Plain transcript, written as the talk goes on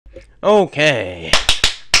Okay.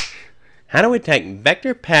 How do we take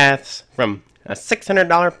vector paths from a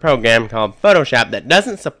 $600 program called Photoshop that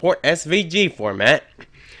doesn't support SVG format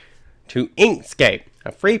to Inkscape,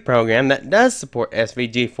 a free program that does support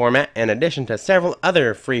SVG format in addition to several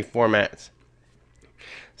other free formats?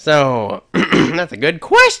 So, that's a good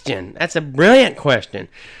question. That's a brilliant question.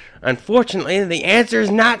 Unfortunately, the answer is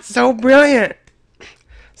not so brilliant.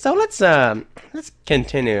 So let's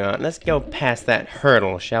continue on. Let's go past that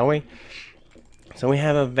hurdle, shall we? So we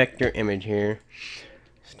have a vector image here.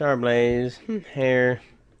 Starblaze, hair.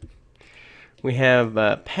 We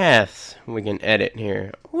have paths we can edit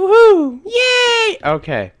here. Woohoo! Yay!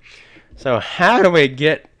 Okay. So how do we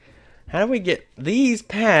get these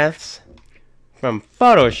paths from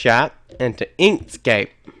Photoshop into Inkscape?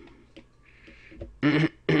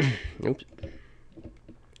 Oops.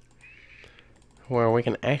 Where we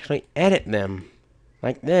can actually edit them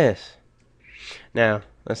like this. Now,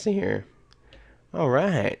 let's see here.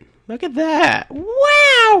 Alright, look at that.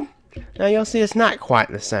 Wow! Now you'll see it's not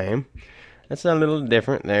quite the same. It's a little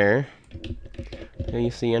different there. So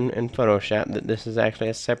you see in Photoshop that this is actually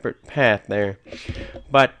a separate path there.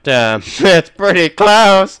 But it's pretty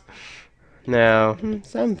close. Now,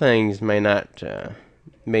 some things may not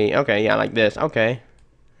be. Okay, yeah, like this. Okay.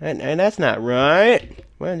 And that's not right.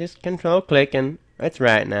 Well, just control click and it's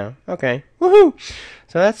right now. Okay. Woohoo!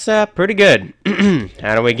 So that's pretty good.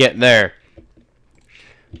 How do we get there?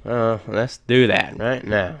 Let's do that right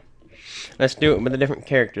now. Let's do it with a different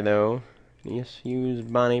character though. Just use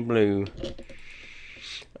Bonnie Blue.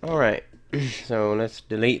 Alright. So let's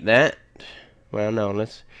delete that. Well, no,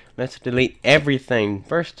 let's delete everything.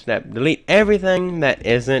 First step, delete everything that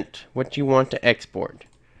isn't what you want to export.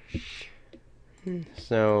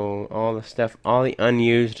 So all the stuff, all the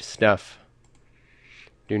unused stuff,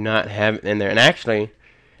 do not have it in there. And actually,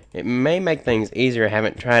 it may make things easier. I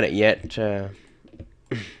haven't tried it yet,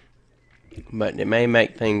 but it may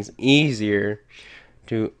make things easier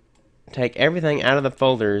to take everything out of the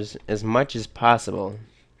folders as much as possible.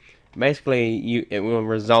 Basically, it will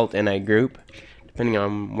result in a group, depending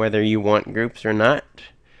on whether you want groups or not.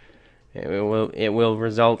 It will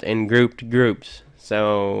result in grouped groups.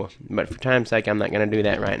 So, but for time's sake, I'm not going to do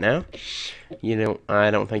that right now.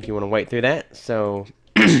 I don't think you want to wait through that. So,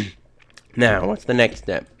 now, what's the next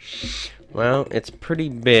step? Well, it's pretty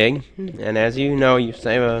big, and as you know, you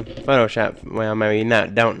save a Photoshop. Well, maybe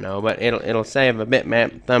not. Don't know, but it'll save a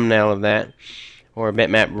bitmap thumbnail of that, or a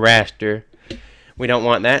bitmap raster. We don't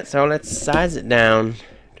want that, so let's size it down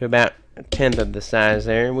to about a tenth of the size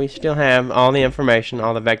there. We still have all the information,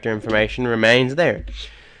 all the vector information remains there.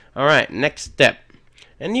 Alright, next step.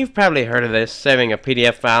 And you've probably heard of this, saving a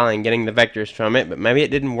PDF file and getting the vectors from it, but maybe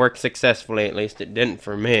it didn't work successfully. At least it didn't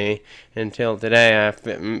for me until today. I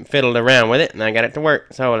fiddled around with it and I got it to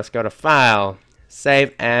work. So let's go to File,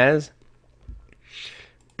 Save As,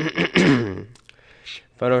 Photoshop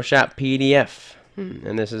PDF.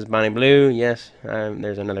 And this is Bonnie Blue. Yes,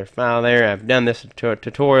 there's another file there. I've done this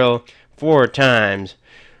tutorial 4 times.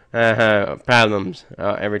 Problems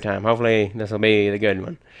every time. Hopefully this will be the good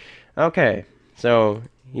one. Okay, so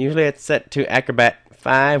usually it's set to Acrobat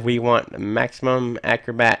 5. We want maximum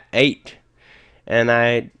Acrobat 8. And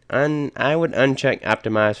I would uncheck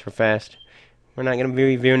Optimize for Fast. We're not going to be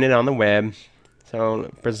reviewing it on the web.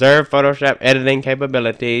 So preserve Photoshop editing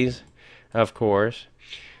capabilities, of course.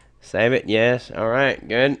 Save it, yes. Alright,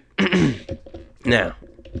 good. Now,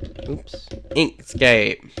 oops,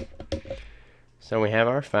 Inkscape. So we have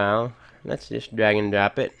our file. Let's just drag and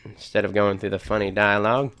drop it instead of going through the funny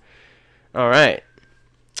dialogue. Alright.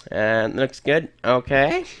 Looks good.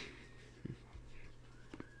 Okay.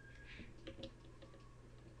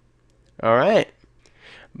 Alright.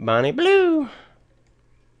 Bonnie Blue.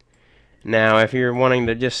 Now, if you're wanting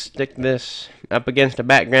to just stick this up against a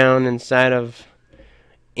background inside of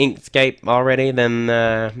Inkscape already, then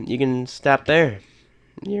you can stop there.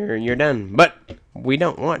 You're done. But we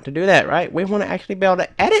don't want to do that, right? We want to actually be able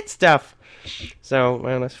to edit stuff. So,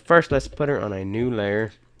 well, let's put her on a new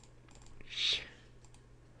layer.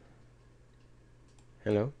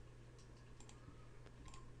 Hello?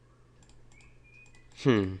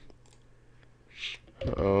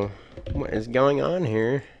 Uh-oh. What is going on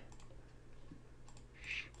here?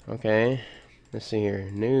 Okay. Let's see here.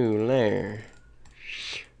 New layer.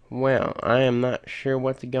 Well, I am not sure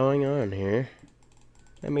what's going on here.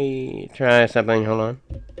 Let me try something. Hold on.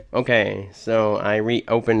 Okay, so I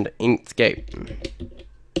reopened Inkscape.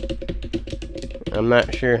 I'm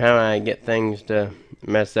not sure how I get things to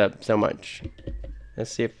mess up so much.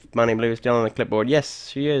 Let's see if Bonnie Blue is still on the clipboard. Yes,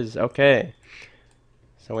 she is. Okay.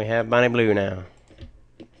 So we have Bonnie Blue now.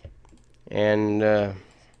 And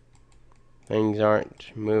things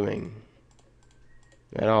aren't moving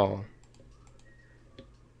at all.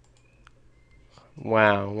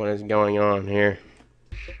 Wow, what is going on here?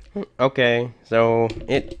 Okay, so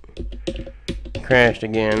it crashed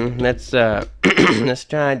again. Let's let's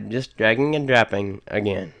try just dragging and dropping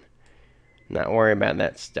again. Not worry about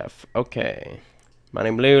that stuff. Okay.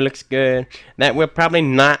 Money blue looks good. That will probably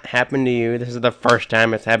not happen to you. This is the first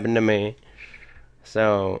time it's happened to me.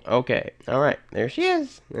 So, okay. Alright, there she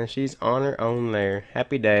is. And she's on her own layer.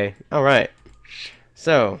 Happy day. Alright.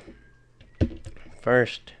 So,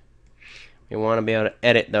 first, we want to be able to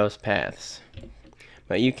edit those paths.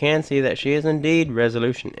 But you can see that she is indeed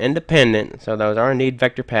resolution independent. So those are indeed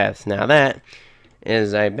vector paths. Now that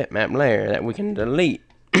is a bitmap layer that we can delete.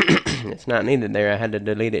 It's not needed there. I had to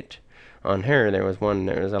delete it on her. There was one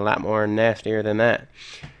that was a lot more nastier than that.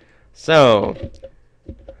 So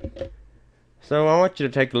I want you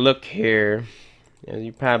to take a look here. As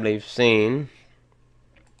you probably have seen,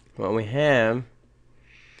 what we have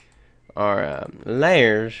are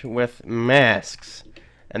layers with masks.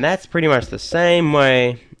 And that's pretty much the same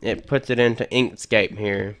way it puts it into Inkscape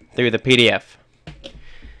here through the PDF.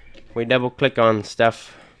 We double click on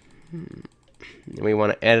stuff. We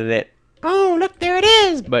want to edit it. Oh, look, there it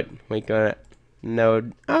is. But we go to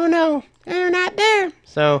node. Oh no, they're not there.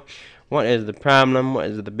 So what is the problem? What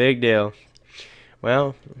is the big deal?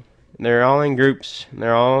 Well, they're all in groups.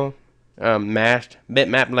 They're all masked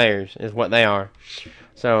bitmap layers is what they are.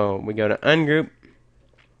 So we go to ungroup.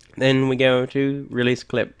 Then we go to release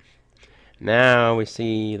clip. Now we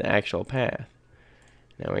see the actual path.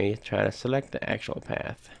 Now we try to select the actual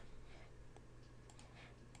path.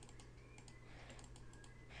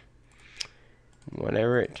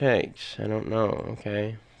 Whatever it takes. I don't know.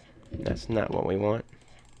 Okay. That's not what we want.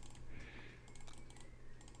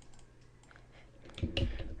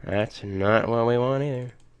 That's not what we want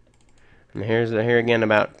either. And here again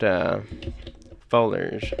about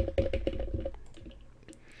folders.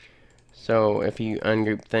 So if you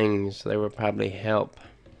ungroup things, they will probably help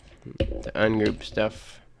to ungroup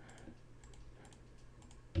stuff.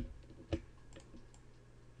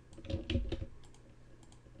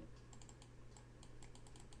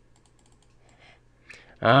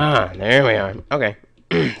 Ah, there we are. Okay.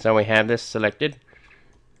 So we have this selected.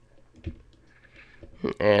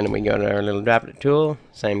 And we go to our little droplet tool,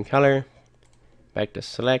 same color. Back to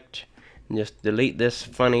select. And just delete this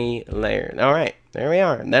funny layer. Alright, there we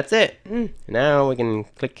are. That's it. Now we can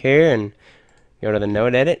click here and go to the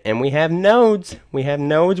node edit. And we have nodes. We have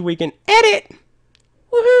nodes we can edit.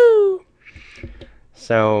 Woohoo!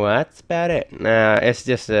 So that's about it. It's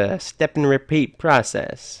just a step and repeat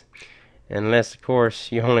process. Unless, of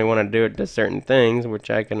course, you only want to do it to certain things, which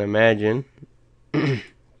I can imagine.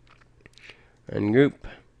 Ungroup.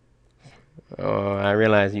 Oh, I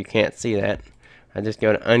realize you can't see that. I just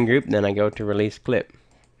go to ungroup, then I go to release clip.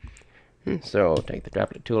 So take the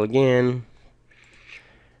droplet tool again,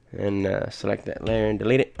 and select that layer and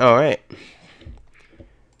delete it. Alright.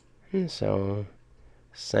 So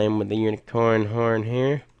same with the unicorn horn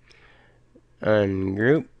here.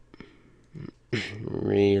 Ungroup.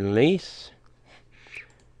 Release.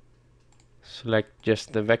 Select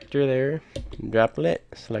just the vector there. Droplet.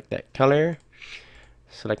 Select that color.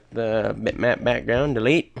 Select the bitmap background.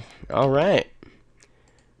 Delete. Alright.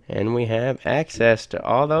 And we have access to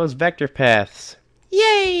all those vector paths.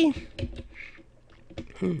 Yay!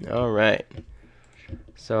 Alright.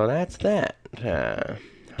 So that's that.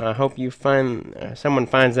 I hope you find someone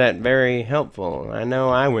finds that very helpful. I know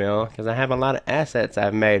I will, because I have a lot of assets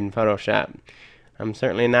I've made in Photoshop. I'm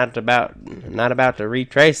certainly not about to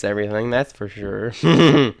retrace everything, that's for sure.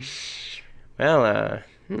 Well,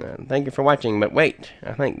 thank you for watching, but wait,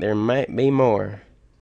 I think there might be more.